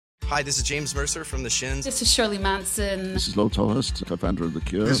Hi, this is James Mercer from The Shins. This is Shirley Manson. This is Lo Tolhurst, co-founder of The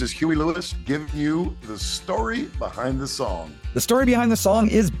Cure. This is Huey Lewis giving you the story behind the song. The Story Behind the Song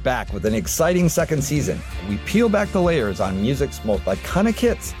is back with an exciting second season. We peel back the layers on music's most iconic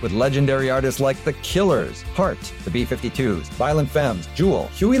hits with legendary artists like The Killers, Heart, the B-52s, Violent Femmes, Jewel,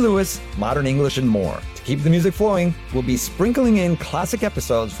 Huey Lewis, Modern English, and more. To keep the music flowing, we'll be sprinkling in classic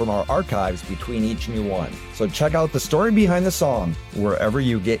episodes from our archives between each new one. So check out The Story Behind the Song wherever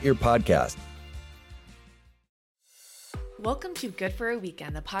you get your podcast. Welcome to Good for a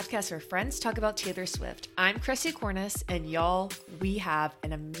Weekend, the podcast where friends talk about Taylor Swift. I'm Chrissy Cornice, and y'all, we have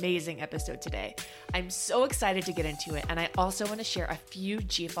an amazing episode today. I'm so excited to get into it, and I also want to share a few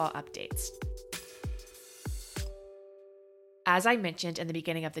GFAW updates. As I mentioned in the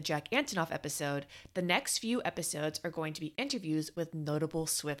beginning of the Jack Antonoff episode, the next few episodes are going to be interviews with notable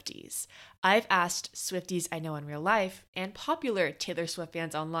Swifties. I've asked Swifties I know in real life and popular Taylor Swift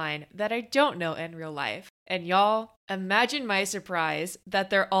fans online that I don't know in real life. And y'all, imagine my surprise that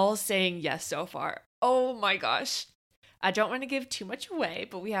they're all saying yes so far. Oh my gosh. I don't want to give too much away,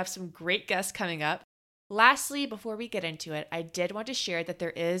 but we have some great guests coming up. Lastly, before we get into it, I did want to share that there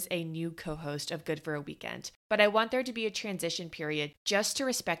is a new co-host of Good for a Weekend, but I want there to be a transition period just to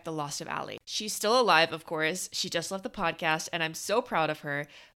respect the loss of Allie. She's still alive, of course. She just left the podcast, and I'm so proud of her,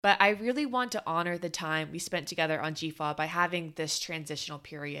 but I really want to honor the time we spent together on GFAW by having this transitional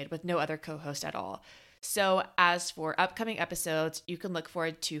period with no other co-host at all. So as for upcoming episodes, you can look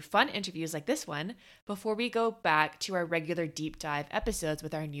forward to fun interviews like this one before we go back to our regular deep dive episodes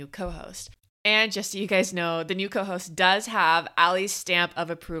with our new co-host. And just so you guys know, the new co-host does have Allie's stamp of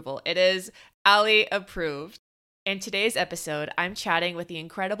approval. It is Allie approved. In today's episode, I'm chatting with the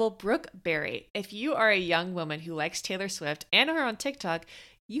incredible Brooke Berry. If you are a young woman who likes Taylor Swift and are on TikTok,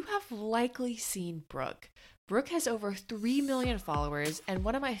 you have likely seen Brooke. Brooke has over 3 million followers, and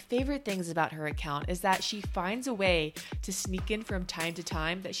one of my favorite things about her account is that she finds a way to sneak in from time to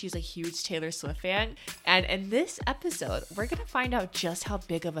time that she's a huge Taylor Swift fan. And in this episode, we're going to find out just how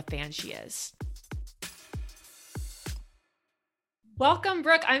big of a fan she is. Welcome,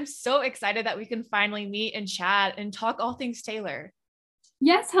 Brooke. I'm so excited that we can finally meet and chat and talk all things Taylor.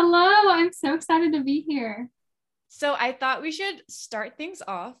 Yes, hello. I'm so excited to be here. So I thought we should start things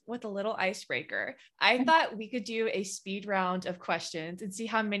off with a little icebreaker. I thought we could do a speed round of questions and see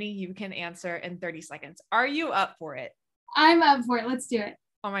how many you can answer in 30 seconds. Are you up for it? I'm up for it. Let's do it.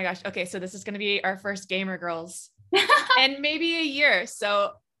 Oh my gosh. Okay, so this is going to be our first Gamer Girls and maybe a year.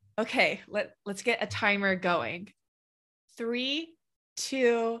 So, okay, let's get a timer going. 3,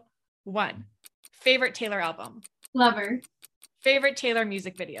 2, 1. Favorite Taylor album? Lover. Favorite Taylor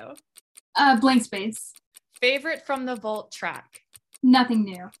music video? Blank Space. Favorite From the Vault track? Nothing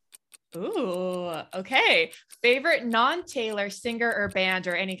New. Ooh, okay. Favorite non-Taylor singer or band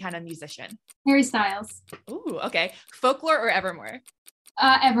or any kind of musician? Harry Styles. Ooh, okay. Folklore or Evermore?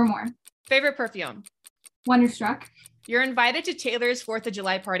 Evermore. Favorite perfume? Wonderstruck. You're invited to Taylor's 4th of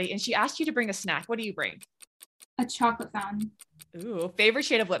July party and she asked you to bring a snack. What do you bring? A chocolate fountain. Ooh, favorite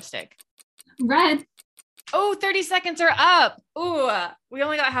shade of lipstick? Red. Oh, 30 seconds are up. Ooh, we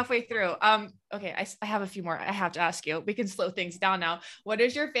only got halfway through. Okay, I have a few more I have to ask you. We can slow things down now. What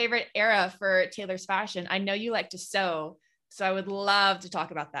is your favorite era for Taylor's fashion? I know you like to sew, so I would love to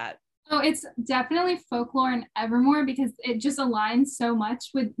talk about that. Oh, it's definitely Folklore and Evermore because it just aligns so much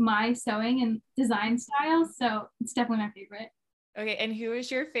with my sewing and design style. So it's definitely my favorite. Okay, and who is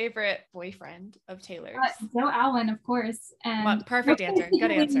your favorite boyfriend of Taylor's? Joe Alwyn, of course. And well, perfect answer.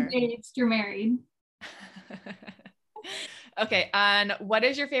 Good answer. Engaged, you're married. Okay, and what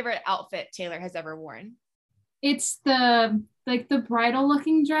is your favorite outfit Taylor has ever worn? It's the bridal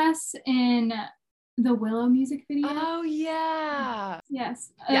looking dress in the Willow music video. Oh yeah.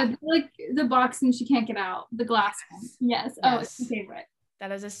 Yes. Yeah. Like the box and she can't get out. The glass one. Yes. Oh, it's my favorite.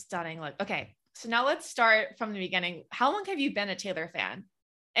 That is a stunning look. Okay, so now let's start from the beginning. How long have you been a Taylor fan?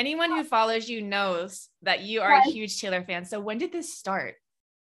 Anyone who follows you knows that you are a huge Taylor fan. So when did this start?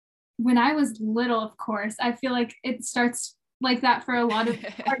 When I was little, of course. I feel like it starts like that for a lot of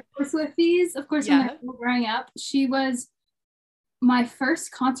hardcore Swifties. Of course, when I was growing up, she was my first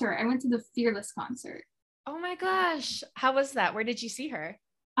concert. I went to the Fearless concert. Oh my gosh. How was that? Where did you see her?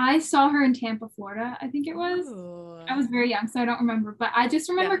 I saw her in Tampa, Florida, I think it was. Ooh. I was very young, so I don't remember. But I just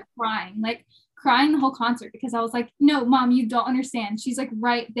remember crying the whole concert because I was like, no, Mom, you don't understand. She's like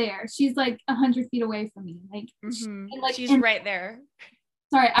right there. She's like 100 feet away from me. Like, she's right there.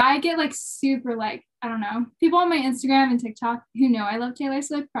 Sorry, I get like super like, I don't know. People on my Instagram and TikTok who know I love Taylor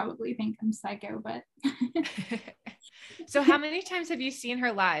Swift probably think I'm psycho, but. So how many times have you seen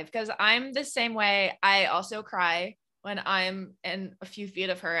her live? Because I'm the same way. I also cry when I'm in a few feet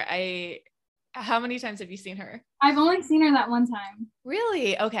of her. How many times have you seen her? I've only seen her that one time.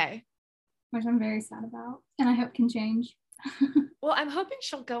 Really? Okay. Which I'm very sad about, and I hope can change. Well, I'm hoping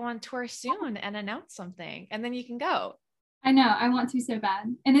she'll go on tour soon and announce something, and then you can go. I know, I want to so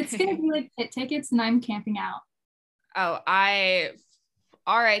bad. And it's gonna be like pit tickets, and I'm camping out. Oh, I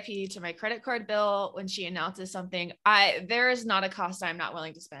RIP to my credit card bill when she announces something. There is not a cost I'm not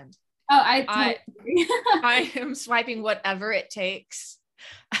willing to spend. Oh, I am swiping whatever it takes.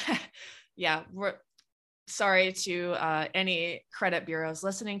 Yeah, we're sorry to any credit bureaus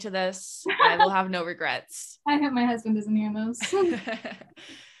listening to this. I will have no regrets. I hope my husband doesn't hear those.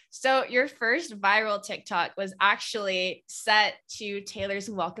 So your first viral TikTok was actually set to Taylor's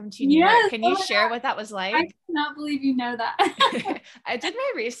Welcome to New York. Can you share what that was like? I cannot believe you know that. I did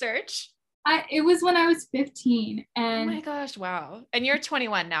my research. It was when I was 15. And oh my gosh, wow. And you're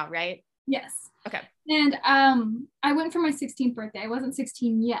 21 now, right? Yes. Okay. And I went for my 16th birthday. I wasn't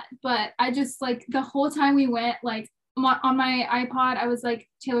 16 yet, but I just like the whole time we went, like on my iPod, I was like,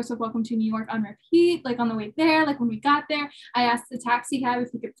 Taylor Swift Welcome to New York on repeat, like on the way there, like when we got there, I asked the taxi cab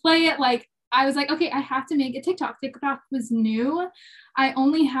if he could play it. Like I was like, okay, I have to make a TikTok. TikTok was new. I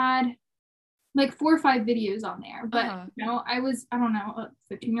only had like 4 or 5 videos on there, but you know, I don't know,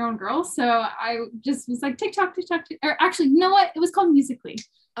 a 15-year-old girl. So I just was like, TikTok, or actually, you know what? It was called Musical.ly.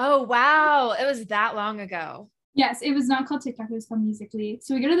 Oh, wow. It was that long ago. Yes, it was not called TikTok. It was called Musical.ly.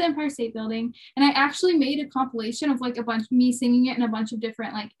 So we go to the Empire State Building, and I actually made a compilation of like a bunch of me singing it in a bunch of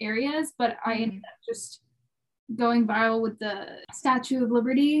different like areas, but I ended up just going viral with the Statue of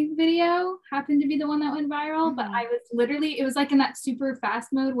Liberty video. Happened to be the one that went viral, but I was literally, it was like in that super fast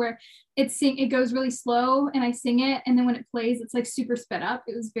mode where it goes really slow and I sing it, and then when it plays, it's like super sped up.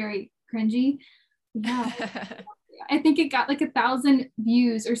 It was very cringy. Yeah. I think it got like 1,000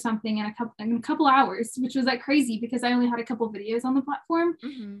 views or something in a couple hours, which was like crazy because I only had a couple videos on the platform.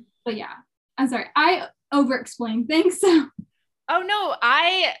 But yeah, I'm sorry, I over-explained things. Oh no,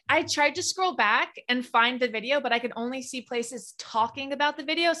 I tried to scroll back and find the video, but I could only see places talking about the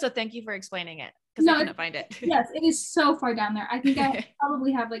video. So thank you for explaining it because I couldn't find it. Yes, it is so far down there. I think I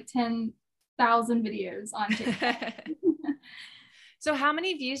probably have like 10,000 videos on TikTok. So how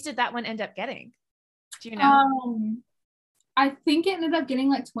many views did that one end up getting? Do you know? I think it ended up getting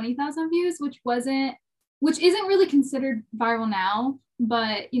like 20,000 views, which isn't really considered viral now,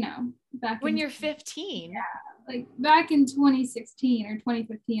 but you know, back when you're 15. Yeah, like back in 2016 or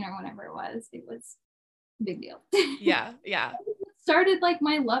 2015 or whenever it was a big deal. Yeah. It started like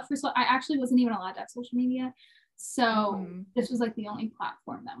my love for I actually wasn't even allowed to have social media. So this was like the only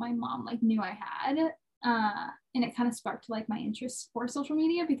platform that my mom like knew I had. And it kind of sparked like my interest for social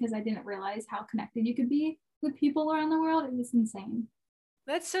media because I didn't realize how connected you could be with people around the world. It was insane.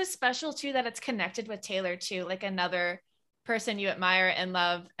 That's so special too, that it's connected with Taylor too, like another person you admire and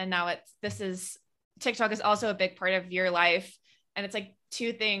love. And now TikTok is also a big part of your life. And it's like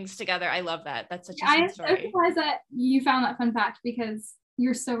 2 things together. I love that. That's such a sweet story. I surprised that you found that fun fact because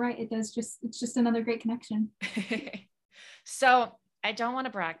you're so right. It's just another great connection. So I don't want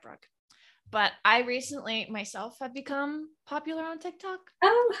to brag, Brooke, but I recently myself have become popular on TikTok.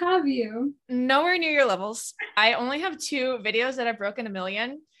 Oh, have you? Nowhere near your levels. I only have 2 videos that have broken 1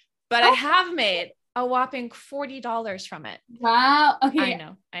 million, but I have made a whopping $40 from it. Wow. Okay.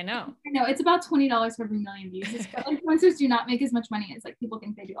 I know. It's about $20 for every million views. Influencers do not make as much money as like people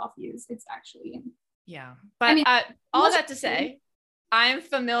think they do off views. It's actually. Yeah. But all that to say, I'm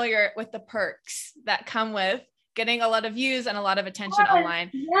familiar with the perks that come with getting a lot of views and a lot of attention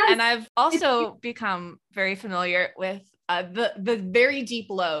online. Yes. And I've also become very familiar with the very deep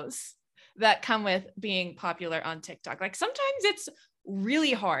lows that come with being popular on TikTok. Like sometimes it's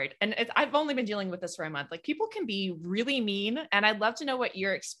really hard. And I've only been dealing with this for a month. Like people can be really mean. And I'd love to know what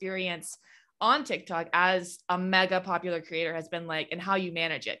your experience on TikTok as a mega popular creator has been like and how you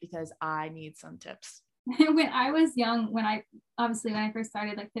manage it, because I need some tips. When I was young, when I first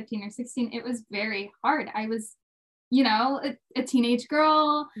started like 15 or 16, it was very hard. I was, you know, a teenage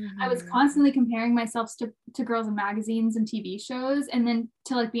girl. I was constantly comparing myself to girls in magazines and TV shows, and then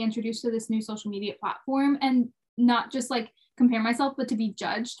to like be introduced to this new social media platform and not just like compare myself, but to be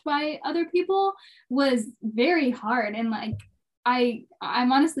judged by other people was very hard. And like,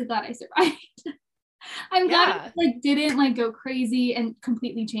 I'm honestly glad I survived. I'm glad I didn't like go crazy and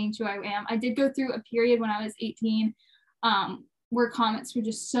completely change who I am. I did go through a period when I was 18 where comments were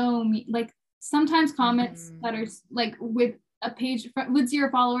just so mean. Like sometimes comments that are like with a page with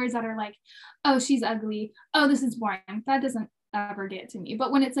 0 followers that are like, oh, she's ugly. Oh, this is boring. That doesn't ever get to me.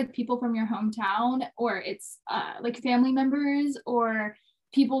 But when it's like people from your hometown, or it's like family members, or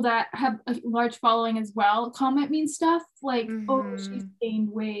people that have a large following as well comment mean stuff like, oh, she's gained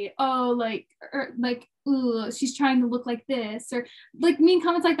weight. Oh, like, or like, ooh, she's trying to look like this, or like mean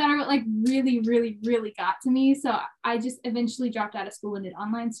comments like that are like really, really, really got to me. So I just eventually dropped out of school and did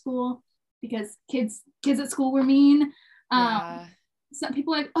online school because kids at school were mean. Some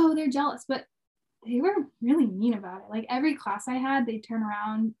people are like, oh, they're jealous, but they were really mean about it. Like every class I had, they'd turn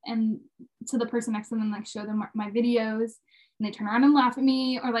around and to the person next to them, like show them my videos, and they turn around and laugh at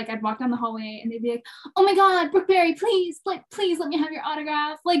me. Or like I'd walk down the hallway and they'd be like, oh my God, Brooke Berry, please let me have your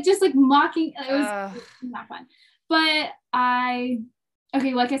autograph. Like just like mocking. It was not fun. But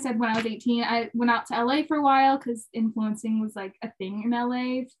like I said, when I was 18, I went out to LA for a while because influencing was like a thing in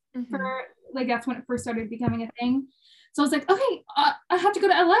LA for like, that's when it first started becoming a thing. So I was like, okay, I have to go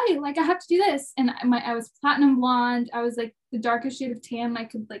to LA. Like I have to do this. And I was platinum blonde. I was like the darkest shade of tan I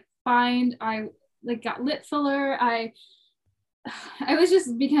could like find. I like got lip filler. I was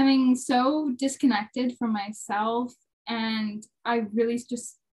just becoming so disconnected from myself. And I really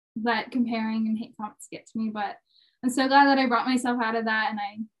just let comparing and hate comments get to me. But I'm so glad that I brought myself out of that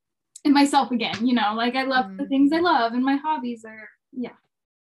and myself again, you know, like I love the things I love and my hobbies are,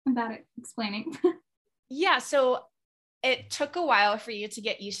 I'm bad at explaining. Yeah. So it took a while for you to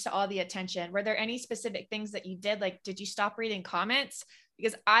get used to all the attention. Were there any specific things that you did? Like, did you stop reading comments?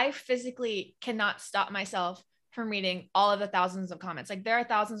 Because I physically cannot stop myself from reading all of the thousands of comments. Like there are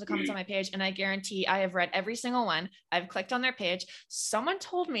thousands of comments on my page and I guarantee I have read every single one. I've clicked on their page. Someone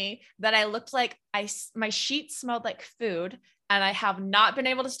told me that I looked like my sheets smelled like food, and I have not been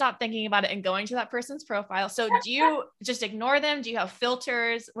able to stop thinking about it and going to that person's profile. So do you just ignore them? Do you have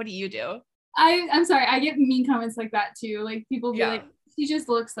filters? What do you do? I'm sorry, I get mean comments like that too. Like people be like, she just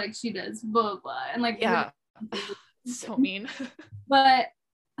looks like she does blah blah, and like so mean. But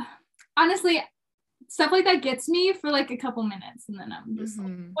honestly, stuff like that gets me for like a couple minutes, and then I'm just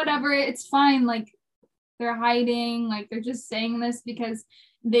like, whatever, it's fine. Like they're hiding, like they're just saying this because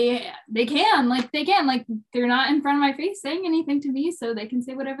they can, like they're not in front of my face saying anything to me, so they can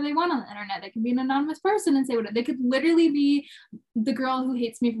say whatever they want on the internet. They can be an anonymous person and say whatever. They could literally be the girl who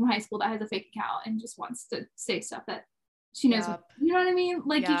hates me from high school that has a fake account and just wants to say stuff that she knows. You know what I mean?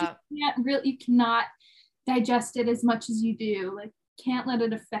 Like you just can't really, you cannot digest it as much as you do. Like can't let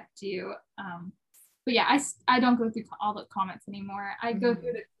it affect you. But yeah, I don't go through all the comments anymore. I go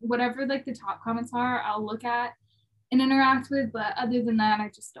through whatever like the top comments are, I'll look at and interact with, but other than that, I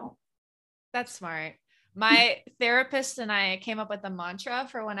just don't. That's smart. My therapist and I came up with a mantra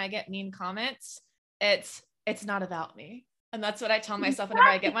for when I get mean comments. It's not about me. And that's what I tell myself whenever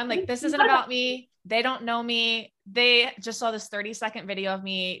I get one. Like, this isn't about me. They don't know me. They just saw this 30-second video of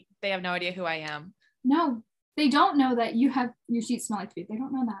me. They have no idea who I am. No, they don't know that you have your sheets smell like food. They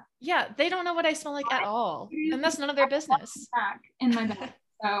don't know that. Yeah, they don't know what I smell like at all. And that's none of their business. Back in my bed.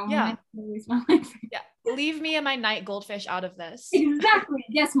 So yeah. Like Leave me and my night goldfish out of this. Exactly.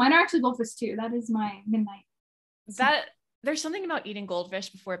 Yes, mine are actually goldfish too. That is my midnight. There's something about eating goldfish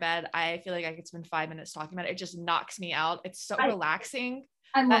before bed. I feel like I could spend 5 minutes talking about it. It just knocks me out. It's so relaxing.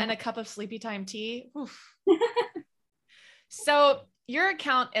 I love that and a cup of sleepy time tea. So your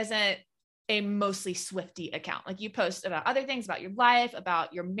account isn't a mostly Swiftie account. Like you post about other things, about your life,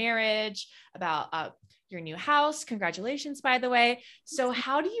 about your marriage, about your new house. Congratulations, by the way. So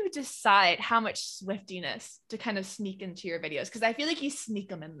how do you decide how much Swiftiness to kind of sneak into your videos? Because I feel like you sneak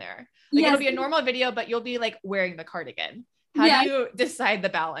them in there. Like it'll be a normal video, but you'll be like wearing the cardigan. How do you decide the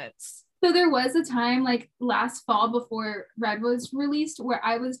balance? So there was a time like last fall before Red was released where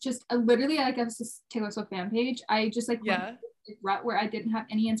I was just literally like I was just Taylor Swift fan page. I just like went through a rut where I didn't have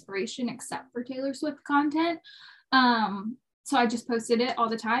any inspiration except for Taylor Swift content. So I just posted it all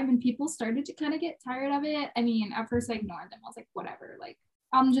the time and people started to kind of get tired of it. I mean, at first I ignored them. I was like, whatever, like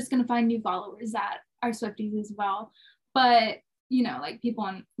I'm just going to find new followers that are Swifties as well. But, you know, like people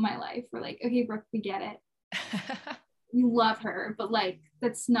in my life were like, okay, Brooke, we get it. You love her, but like,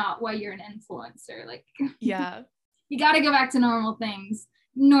 that's not why you're an influencer. Like, you got to go back to normal things,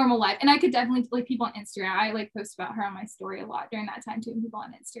 normal life. And I could definitely like people on Instagram. I like post about her on my story a lot during that time too. And people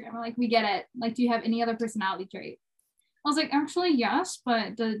on Instagram are like, we get it. Like, do you have any other personality trait? I was like, actually, yes,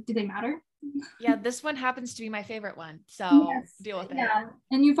 but do they matter? Yeah, this one happens to be my favorite one. So deal with it. Yeah,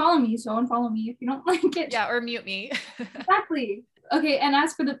 and you follow me, so unfollow me if you don't like it. Yeah, or mute me. Exactly. Okay, and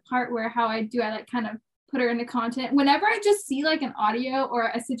as for the part where how I like kind of put her into content, whenever I just see like an audio or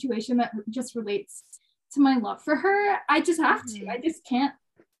a situation that just relates to my love for her, I just have to. I just can't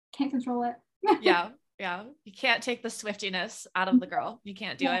control it. Yeah. You can't take the Swiftiness out of the girl. You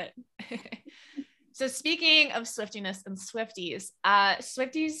can't do it. So speaking of Swiftiness and Swifties,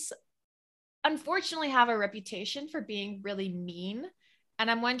 Swifties unfortunately have a reputation for being really mean And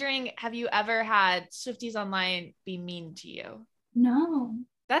I'm wondering, have you ever had Swifties online be mean to you? No.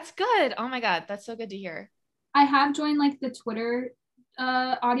 That's good. Oh my God. That's so good to hear. I have joined like the Twitter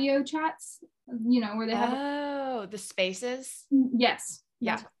audio chats, where they have. Oh, the spaces. Yes.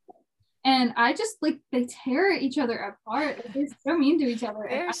 Yeah. And I just like, they tear each other apart. Like, they're so mean to each other.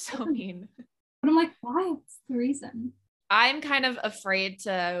 They're so mean. But I'm like, why? What's the reason? I'm kind of afraid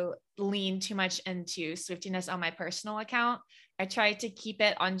to lean too much into Swiftiness on my personal account. I try to keep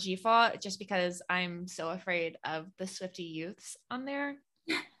it on Gfault just because I'm so afraid of the Swiftie youths on there.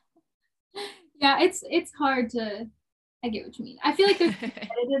 Yeah, it's hard to. I get what you mean. I feel like there's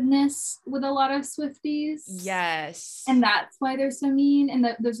competitiveness with a lot of Swifties. Yes. And that's why they're so mean. And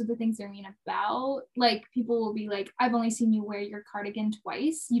those are the things they're mean about. Like, people will be like, I've only seen you wear your cardigan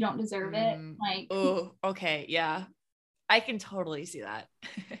twice. You don't deserve it. Like, oh, okay. Yeah. I can totally see that.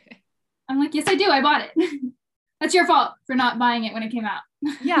 I'm like, yes, I do. I bought it. That's your fault for not buying it when it came out.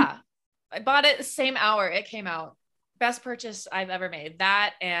 Yeah. I bought it the same hour it came out. Best purchase I've ever made.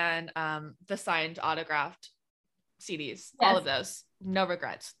 That and the signed autographed CDs, yes. All of those, no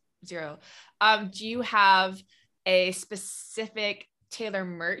regrets, zero. Do you have a specific Taylor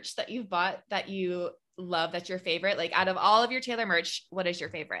merch that you've bought that you love, that's your favorite? Like, out of all of your Taylor merch, what is your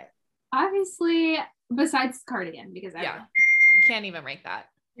favorite? Obviously, besides cardigan, because I can't even rank that.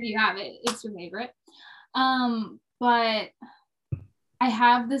 If you have it, it's your favorite. But I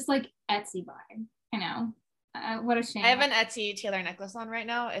have this like Etsy vibe. I know. What a shame. I have an Etsy Taylor necklace on right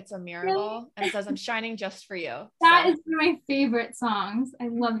now. It's a Miracle, really? And it says, "I'm shining just for you." That is one of my favorite songs. I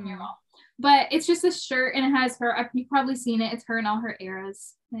love Miracle. But it's just a shirt, and it has her. You've probably seen it. It's her in all her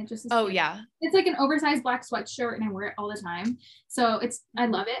eras. And it just is yeah. It's like an oversized black sweatshirt, and I wear it all the time. So I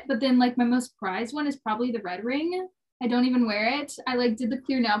love it. But then like my most prized one is probably the red ring. I don't even wear it. I like did the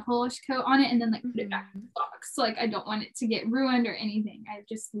clear nail polish coat on it and then like put it back in the box. So like I don't want it to get ruined or anything. I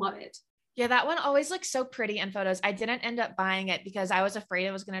just love it. Yeah, that one always looks so pretty in photos. I didn't end up buying it because I was afraid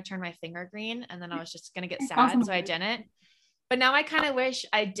it was going to turn my finger green and then I was just going to get sad. Awesome. So I didn't. But now I kind of wish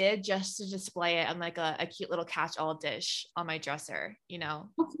I did, just to display it on like a cute little catch-all dish on my dresser, Yeah.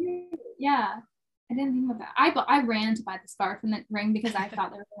 I didn't think about that. I ran to buy the scarf and the ring because I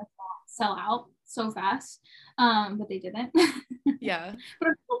thought they were going to sell out so fast. But they didn't. Yeah. But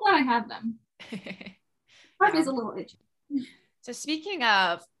I'm so glad I have them. Scarf is a little itchy. So speaking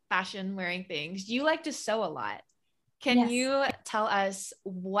of fashion wearing things, you like to sew a lot. Can you tell us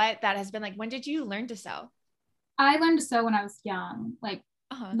what that has been like? When did you learn to sew? I learned to sew when I was young, like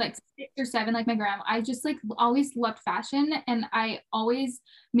 6 or 7, like my grandma. I just like always loved fashion, and I always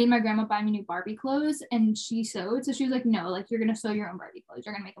made my grandma buy me new Barbie clothes, and she sewed. So she was like, no, like you're gonna sew your own Barbie clothes,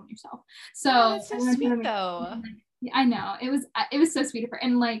 you're gonna make them yourself. So that's so sweet though. I know, it was so sweet of her,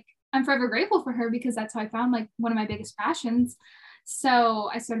 and like I'm forever grateful for her because that's how I found like one of my biggest passions. So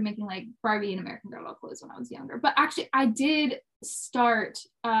I started making like Barbie and American Girl doll clothes when I was younger. But actually I did start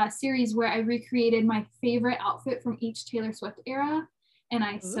a series where I recreated my favorite outfit from each Taylor Swift era, and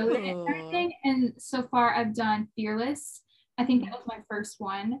I sewed it and everything. And so far I've done Fearless. I think that was my first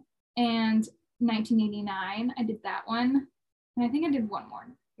one. And 1989, I did that one. And I think I did one more,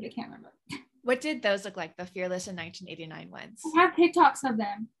 but I can't remember. What did those look like, the Fearless and 1989 ones? I have TikToks of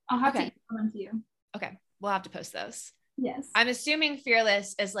them. I'll have to email them to you. Okay, we'll have to post those. Yes. I'm assuming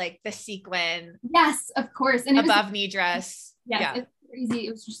Fearless is like the sequin. Yes, of course. And above knee dress. Yes, yeah. It's crazy.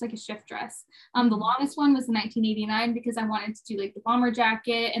 It was just like a shift dress. The longest one was the 1989 because I wanted to do like the bomber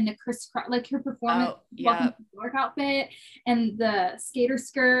jacket and the crisscross, like her performance York outfit, and the skater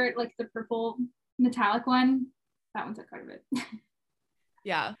skirt, like the purple metallic one. That one took quite a bit.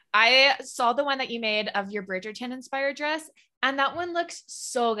 Yeah. I saw the one that you made of your Bridgerton inspired dress, and that one looks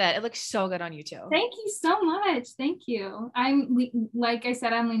so good. It looks so good on you too. Thank you so much. Thank you. Like I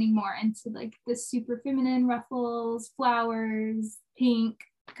said, I'm leaning more into like the super feminine ruffles, flowers, pink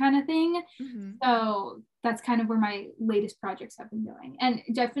kind of thing. So that's kind of where my latest projects have been going, and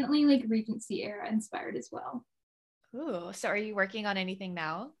definitely like Regency era inspired as well. Ooh, so are you working on anything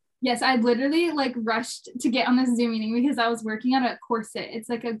now? Yes, I literally like rushed to get on this Zoom meeting because I was working on a corset. It's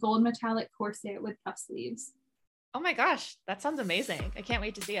like a gold metallic corset with puff sleeves. Oh my gosh, that sounds amazing. I can't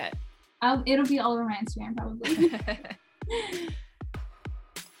wait to see it. It'll be all over my Instagram probably.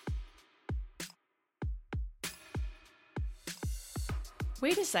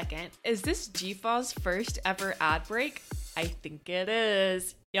 Wait a second, is this GFA's first ever ad break? I think it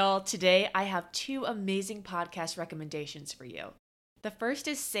is. Y'all, today I have 2 amazing podcast recommendations for you. The first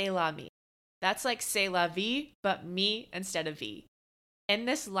is C'est La Me. That's like C'est La Vie, but me instead of V. In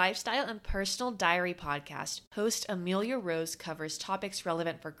this lifestyle and personal diary podcast, host Amelia Rose covers topics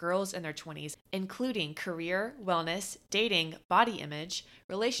relevant for girls in their 20s, including career, wellness, dating, body image,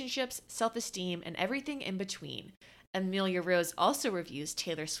 relationships, self-esteem, and everything in between. Amelia Rose also reviews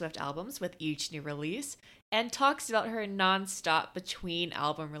Taylor Swift albums with each new release and talks about her nonstop between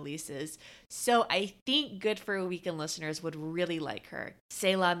album releases. So I think Good for a Weekend listeners would really like her.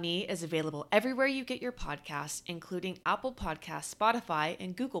 C'est La Me is available everywhere you get your podcasts, including Apple Podcasts, Spotify,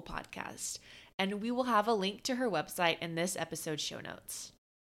 and Google Podcasts. And we will have a link to her website in this episode's show notes.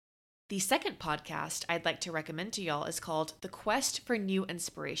 The second podcast I'd like to recommend to y'all is called The Quest for New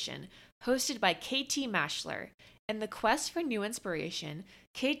Inspiration, hosted by KT Mashler. In The Quest for New Inspiration,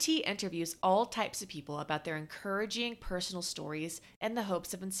 KT interviews all types of people about their encouraging personal stories in the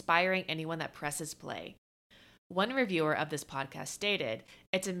hopes of inspiring anyone that presses play. One reviewer of this podcast stated,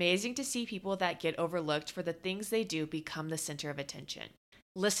 "It's amazing to see people that get overlooked for the things they do become the center of attention.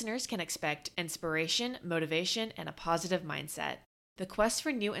 Listeners can expect inspiration, motivation, and a positive mindset." The Quest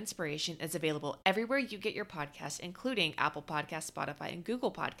for New Inspiration is available everywhere you get your podcasts, including Apple Podcasts, Spotify, and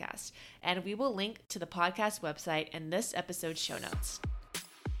Google Podcasts. And we will link to the podcast website in this episode's show notes.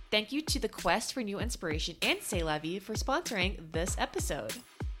 Thank you to the Quest for New Inspiration and C'est La Vie for sponsoring this episode.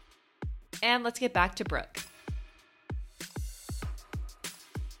 And let's get back to Brooke.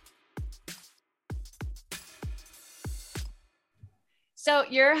 So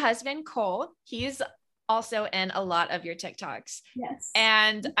your husband, Cole, he's also in a lot of your TikToks. Yes.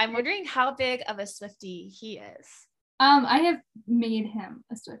 And I'm wondering how big of a Swiftie he is. I have made him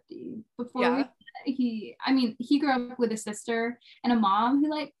a Swiftie before. He grew up with a sister and a mom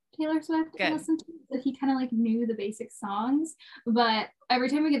who liked Taylor Swift and listened to it, so he kind of like knew the basic songs. But every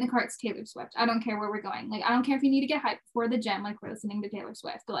time we get in the car, it's Taylor Swift. I don't care where we're going. Like, I don't care if you need to get hyped before the gym, like we're listening to Taylor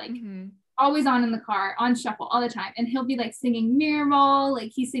Swift. Like, always on in the car, on shuffle all the time. And he'll be like singing Miracle,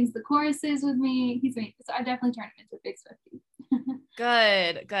 like he sings the choruses with me. He's amazing. So I definitely turned him into a big Swiftie.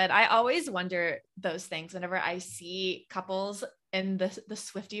 Good. I always wonder those things whenever I see couples in the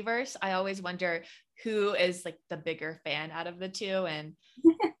Swiftie verse. I always wonder who is like the bigger fan out of the two, and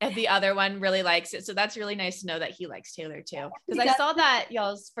if the other one really likes it. So that's really nice to know that he likes Taylor too, because I saw that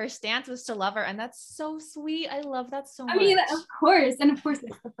y'all's first dance was to Love Her, and that's so sweet. I love that so much. I mean, of course, and of course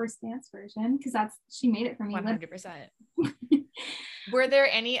it's the first dance version because she made it for me. 100%. Were there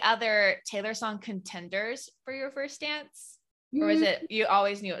any other Taylor song contenders for your first dance? Or was it, you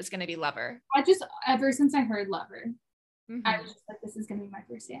always knew it was going to be Lover? Ever since I heard Lover, I was just like, this is going to be my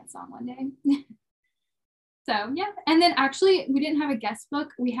first dance song one day. So, yeah. And then actually, we didn't have a guest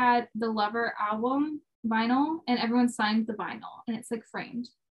book. We had the Lover album vinyl, and everyone signed the vinyl, and it's like framed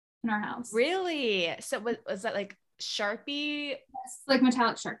in our house. Really? So was that like Sharpie? Yes, like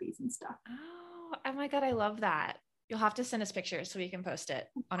metallic Sharpies and stuff. Oh my God, I love that. You'll have to send us pictures so we can post it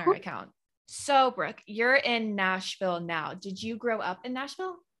on our account. So, Brooke, you're in Nashville now. Did you grow up in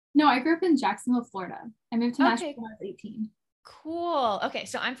Nashville? No, I grew up in Jacksonville, Florida. I moved to Nashville when I was 18. Cool. Okay,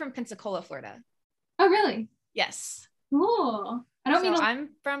 so I'm from Pensacola, Florida. Oh, really? Yes. Cool. I'm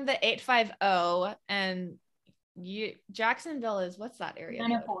from the 850, and Jacksonville is, what's that area?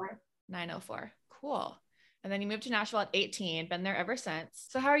 904. 904. Cool. And then you moved to Nashville at 18, been there ever since.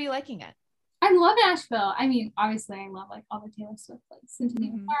 So how are you liking it? I love Nashville. I mean, obviously I love like all the Taylor Swift, like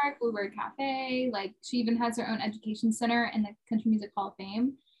Centennial Park, Bluebird Cafe. Like she even has her own education center in the Country Music Hall of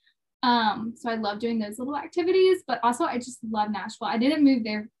Fame. So I love doing those little activities, but also I just love Nashville. I didn't move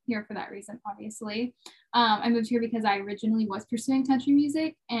here for that reason, obviously. I moved here because I originally was pursuing country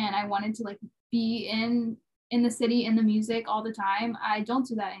music and I wanted to like be in the city, in the music all the time. I don't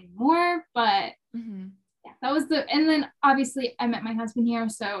do that anymore, but yeah, that was and then obviously I met my husband here,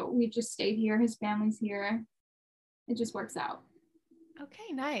 so we just stayed here. His family's here. It just works out.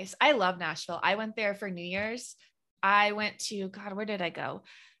 Okay, nice. I love Nashville. I went there for New Year's. I went to, God, where did I go?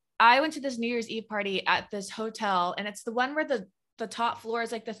 I went to this New Year's Eve party at this hotel, and it's the one where the top floor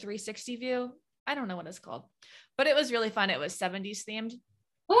is like the 360 view. I don't know what it's called, but it was really fun. It was 70s themed.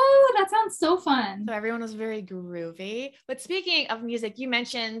 Oh, that sounds so fun. So everyone was very groovy. But speaking of music, you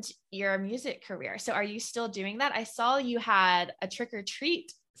mentioned your music career. So are you still doing that? I saw you had a Trick or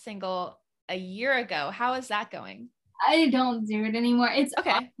Treat single a year ago. How is that going? I don't do it anymore. It's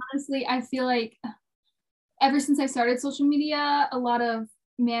okay. Honestly, I feel like ever since I started social media, a lot of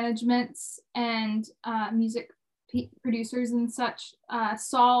managements and music producers and such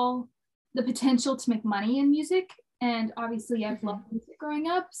saw the potential to make money in music. And obviously I've loved music growing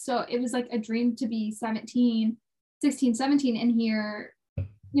up. So it was like a dream to be 16, 17 and hear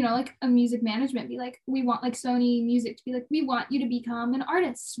you know, like a music management be like, we want like Sony Music to be like, we want you to become an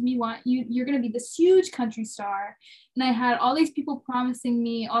artist. We want you, you're going to be this huge country star. And I had all these people promising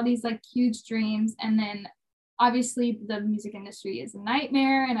me all these like huge dreams. And then obviously the music industry is a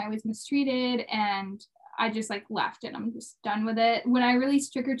nightmare and I was mistreated and I just like left it. I'm just done with it. When I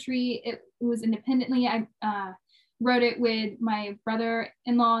released Trick or Treat, it was independently. I wrote it with my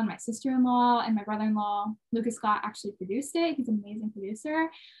brother-in-law and my sister-in-law, and my brother-in-law, Lucas Scott, actually produced it. He's an amazing producer.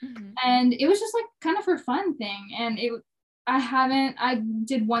 And it was just like kind of for fun thing. And I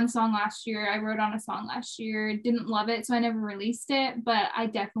did one song last year. I wrote on a song last year, didn't love it, so I never released it, but I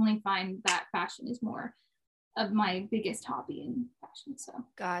definitely find that fashion is more of my biggest hobby in fashion. So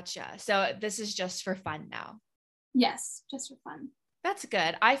gotcha. So this is just for fun now. Yes, just for fun. That's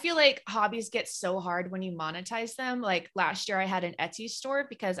good. I feel like hobbies get so hard when you monetize them. Like last year I had an Etsy store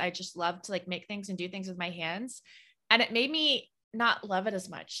because I just love to like make things and do things with my hands. And it made me not love it as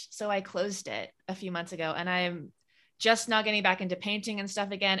much. So I closed it a few months ago and I'm just now getting back into painting and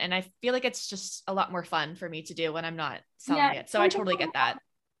stuff again. And I feel like it's just a lot more fun for me to do when I'm not selling it. So I totally get that.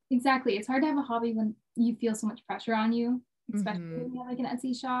 Exactly. It's hard to have a hobby when you feel so much pressure on you, especially when you have like an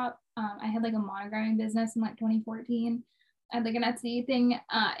Etsy shop. I had like a monogramming business in like 2014. I had like an Etsy thing,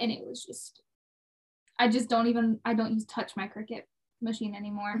 and it was just, I don't touch my Cricut machine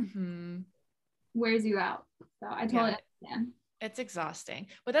anymore. Wears you out. So I totally understand. It's exhausting.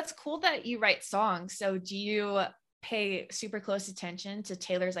 But that's cool that you write songs. So do you pay super close attention to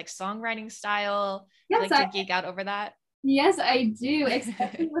Taylor's like songwriting style? Yes, to geek out over that? Yes, I do,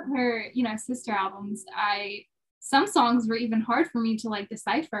 especially with her, you know, sister albums. Some songs were even hard for me to like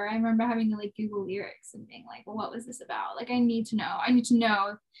decipher. I remember having to like Google lyrics and being like, well, what was this about? Like, I need to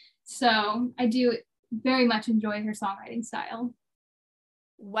know. So I do very much enjoy her songwriting style.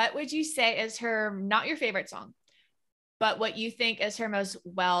 What would you say is her, not your favorite song, but what you think is her most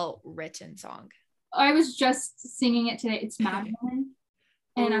well-written song? I was just singing it today. It's Madman.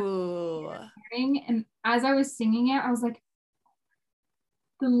 And as I was singing it, I was like,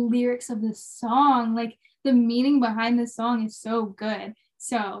 the lyrics of the song, like the meaning behind the song is so good.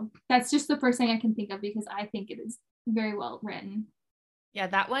 So that's just the first thing I can think of because I think it is very well written. Yeah,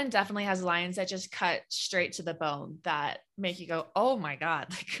 that one definitely has lines that just cut straight to the bone that make you go, oh my God.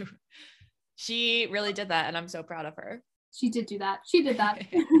 Like, she really did that. And I'm so proud of her. She did that.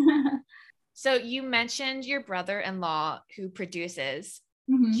 So you mentioned your brother-in-law who produces.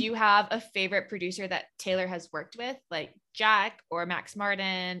 Do you have a favorite producer that Taylor has worked with, like Jack or Max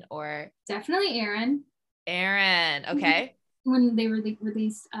Martin or? Definitely Aaron. Okay. When they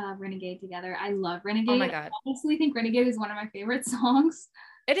released Renegade together, I love Renegade. Oh my God. I honestly think Renegade is one of my favorite songs.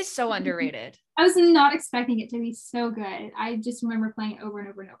 It is so underrated. I was not expecting it to be so good. I just remember playing it over and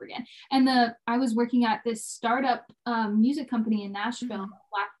over and over again. And I was working at this startup music company in Nashville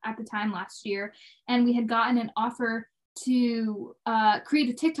at the time last year, and we had gotten an offer to create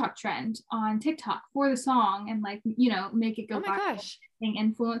a TikTok trend on TikTok for the song and like, you know, make it go viral.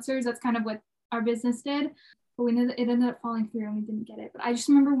 Influencers, that's kind of what our business did, but it ended up falling through and we didn't get it. But I just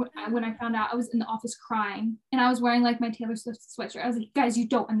remember when I found out, I was in the office crying and I was wearing like my Taylor Swift sweatshirt. I was like, guys, you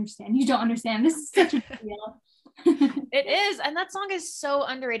don't understand, this is such a deal. It is, and that song is so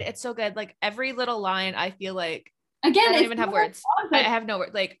underrated. It's so good. Like every little line, I feel like, again, I don't even have words. I have no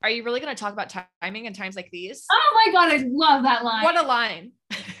words. Like, are you really going to talk about timing in times like these? Oh my God, I love that line. What a line.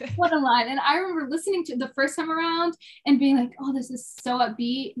 What a line. And I remember listening to it the first time around and being like, oh, this is so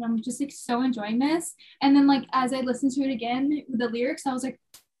upbeat. And I'm just like so enjoying this. And then like, as I listened to it again with the lyrics, I was like,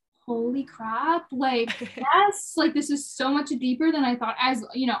 holy crap. Like, yes, like this is so much deeper than I thought, as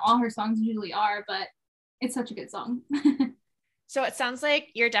you know, all her songs usually are, but it's such a good song. So it sounds like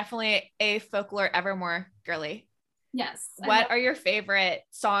you're definitely a Folklore Evermore girly. Yes. What are your favorite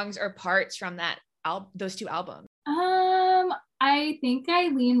songs or parts from those two albums? I think I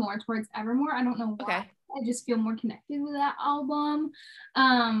lean more towards Evermore. I don't know why. Okay. I just feel more connected with that album.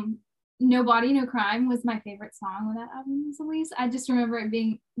 No Body, No Crime was my favorite song when that album was released. I just remember it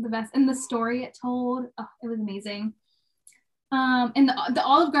being the best. And the story it told, it was amazing. And the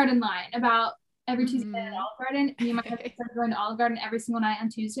Olive Garden line about every Tuesday at Olive Garden. Me and my husband started going to Olive Garden every single night on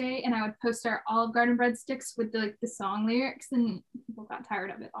Tuesday, and I would post our Olive Garden breadsticks with the song lyrics, and people got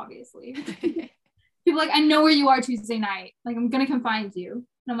tired of it, obviously. People like, I know where you are Tuesday night. Like, I'm gonna come find you.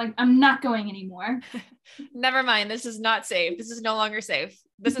 And I'm like, I'm not going anymore. Never mind. This is not safe. This is no longer safe.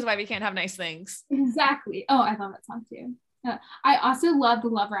 This is why we can't have nice things. Exactly. Oh, I love that song too. I also love the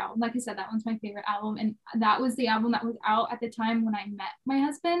Lover album. Like I said, that one's my favorite album, and that was the album that was out at the time when I met my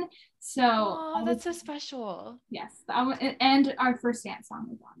husband. So that's so special. Yes, the album, and our first dance song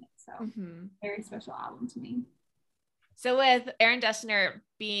was on it. So very special album to me. So with Aaron Dessner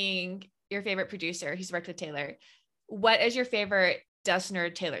being your favorite producer, he's worked with Taylor, what is your favorite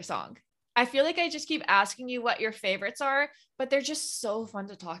Dessner Taylor song? I feel like I just keep asking you what your favorites are, but they're just so fun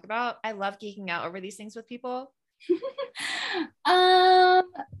to talk about. I love geeking out over these things with people.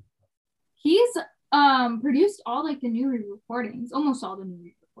 He's produced all like the new re-recordings, almost all the new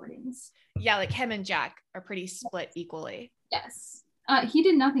re-recordings. Yeah, like him and Jack are pretty split equally. Yes. He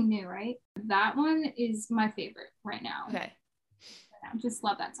did Nothing New, right? That one is my favorite right now. Okay. I just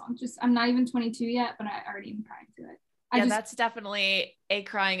love that song. I'm not even 22 yet, but I already am crying to it. That's definitely a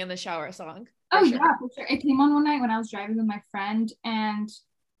crying in the shower song. Oh, sure. Yeah, for sure. It came on one night when I was driving with my friend and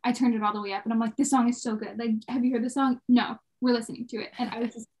I turned it all the way up and I'm like, this song is so good. Like, have you heard the song? No, we're listening to it. And I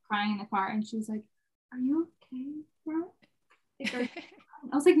was just crying in the car and she was like, are you okay, bro?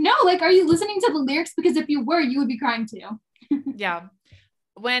 I was like, no, like, are you listening to the lyrics? Because if you were, you would be crying too. Yeah.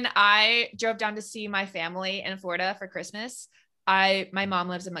 When I drove down to see my family in Florida for Christmas, my mom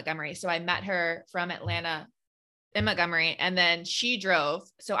lives in Montgomery. So I met her from Atlanta in Montgomery and then she drove.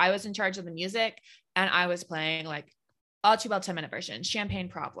 So I was in charge of the music and I was playing like All Too Well 10-minute version, Champagne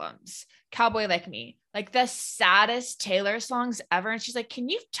Problems, Cowboy Like Me, like the saddest Taylor songs ever. And she's like, can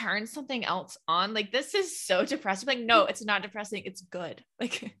you turn something else on? Like, this is so depressing. Like, no, it's not depressing. It's good.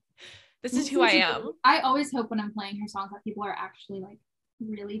 Like, this is who I am. I always hope when I'm playing her songs that people are actually like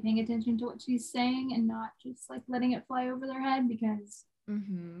really paying attention to what she's saying and not just like letting it fly over their head because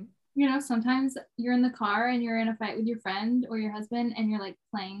you know, sometimes you're in the car and you're in a fight with your friend or your husband and you're like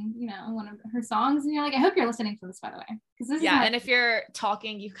playing, you know, one of her songs and you're like, I hope you're listening to this, by the way. And if you're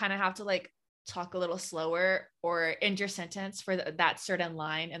talking, you kind of have to like talk a little slower or end your sentence for that certain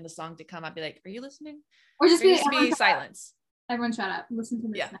line in the song to come up, be like, are you listening? Or just be silence. Everyone shut up. Listen to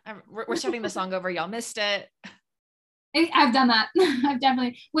this. Yeah, we're starting the song over. Y'all missed it. I've done that. I've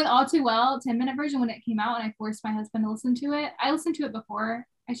definitely, with All Too Well 10-minute version when it came out and I forced my husband to listen to it. I listened to it before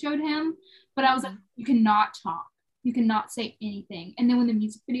I showed him, but I was like, you cannot talk. You cannot say anything. And then when the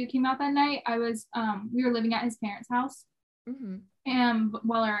music video came out that night, I was, we were living at his parents' house and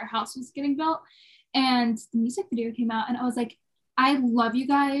while our house was getting built and the music video came out and I was like, I love you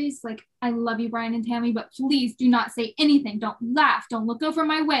guys. Like, I love you, Brian and Tammy, but please do not say anything. Don't laugh. Don't look over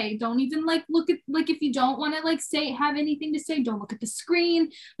my way. Don't even like look at, like, if you don't want to like have anything to say, don't look at the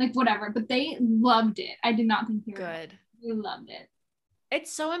screen, like whatever. But they loved it. I did not think they were good. They loved it.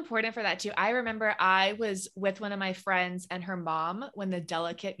 It's so important for that too. I remember I was with one of my friends and her mom when the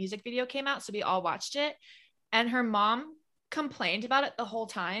Delicate music video came out. So we all watched it and her mom complained about it the whole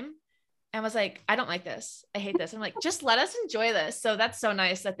time. And was like, I don't like this. I hate this. I'm like, just let us enjoy this. So that's so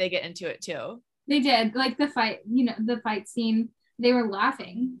nice that they get into it too. They did. Like the fight, you know, the fight scene, they were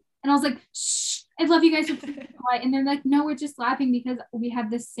laughing. And I was like, shh, I love you guys. And they're like, no, we're just laughing because we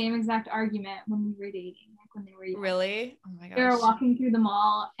had the same exact argument when we were dating. Like when they were young. Really? Oh my gosh. They were walking through the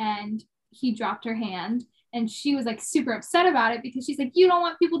mall and he dropped her hand. And she was like super upset about it because she's like, you don't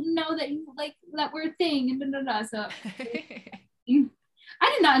want people to know that you like that we're a thing. And da, da, da. So I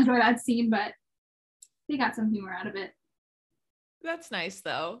did not enjoy that scene, but they got some humor out of it. That's nice,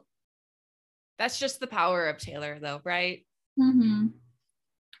 though. That's just the power of Taylor, though, right?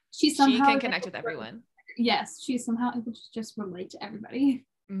 She can connect with everyone. Yes, she somehow able to just relate to everybody.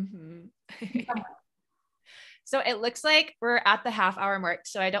 So it looks like we're at the half-hour mark,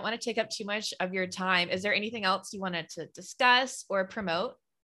 so I don't want to take up too much of your time. Is there anything else you wanted to discuss or promote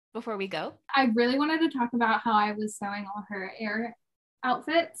before we go? I really wanted to talk about how I was sewing all her Air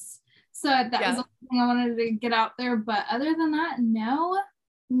outfits, so that was the thing I wanted to get out there, but other than that, no.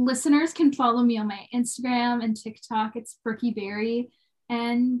 Listeners can follow me on my Instagram and TikTok. It's Brookie Berry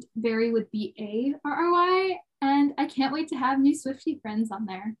and Berry with Barry, and I can't wait to have new Swiftie friends on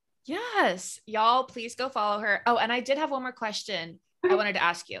there. Yes, y'all please go follow her. Oh, and I did have one more question I wanted to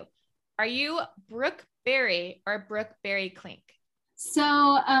ask you. Are you Brooke Berry or Brooke Berry Klink? So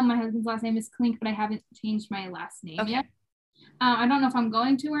my husband's last name is Klink, but I haven't changed my last name yet. I don't know if I'm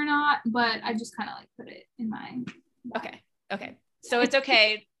going to or not, but I just kind of like put it in my. Okay. So it's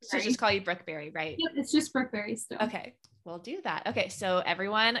okay to just call you Brooke Berry, right? Yep, it's just Brooke Berry still. Okay, we'll do that. Okay, so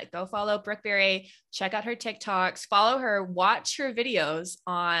everyone go follow Brooke Berry, check out her TikToks, follow her, watch her videos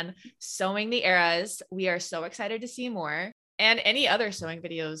on sewing the eras. We are so excited to see more and any other sewing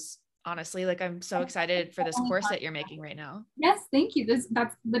videos. Honestly, like I'm so excited for this course that you're making right now. Yes, thank you.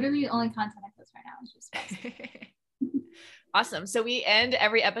 That's literally the only content I post right now. It's just awesome. So we end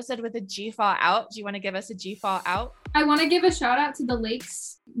every episode with a GFAW out. Do you want to give us a GFAW out? I want to give a shout out to the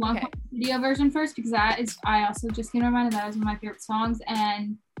Lakes long video version first because I also just came to mind that is one of my favorite songs.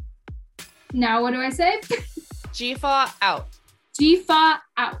 And now what do I say? GFAW out. GFAW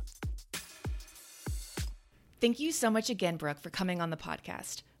out. Thank you so much again, Brooke, for coming on the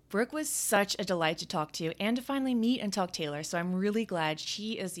podcast. Brooke was such a delight to talk to and to finally meet and talk Taylor, so I'm really glad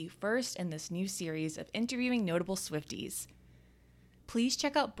she is the first in this new series of interviewing notable Swifties. Please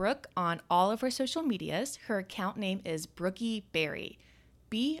check out Brooke on all of her social medias. Her account name is Brookie Barry,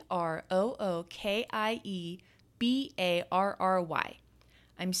 BrookieBarry.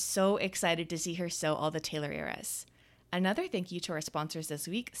 I'm so excited to see her sew all the Taylor eras. Another thank you to our sponsors this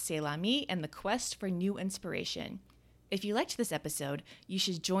week, C'est L'Ami and the Quest for New Inspiration. If you liked this episode, you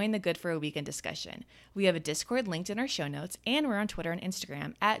should join the Good for a Weekend discussion. We have a Discord linked in our show notes, and we're on Twitter and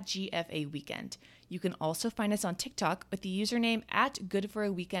Instagram at GFA Weekend. You can also find us on TikTok with the username at Good for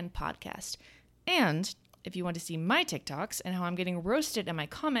a Weekend Podcast. And if you want to see my TikToks and how I'm getting roasted in my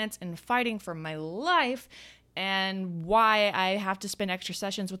comments and fighting for my life and why I have to spend extra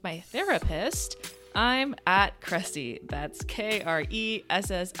sessions with my therapist, I'm at Cressy. That's Kressie.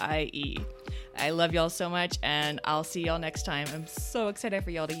 I love y'all so much, and I'll see y'all next time. I'm so excited for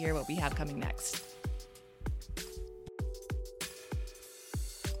y'all to hear what we have coming next.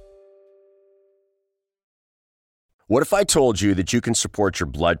 What if I told you that you can support your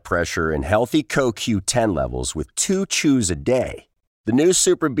blood pressure and healthy CoQ10 levels with 2 chews a day? The new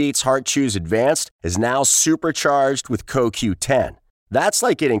Super Beats Heart Chews Advanced is now supercharged with CoQ10. That's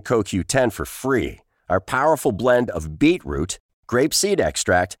like getting CoQ10 for free. Our powerful blend of beetroot, grapeseed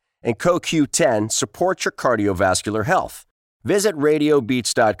extract, and CoQ10 supports your cardiovascular health. Visit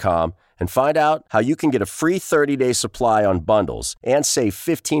radiobeats.com and find out how you can get a free 30-day supply on bundles and save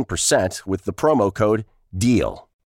 15% with the promo code DEAL.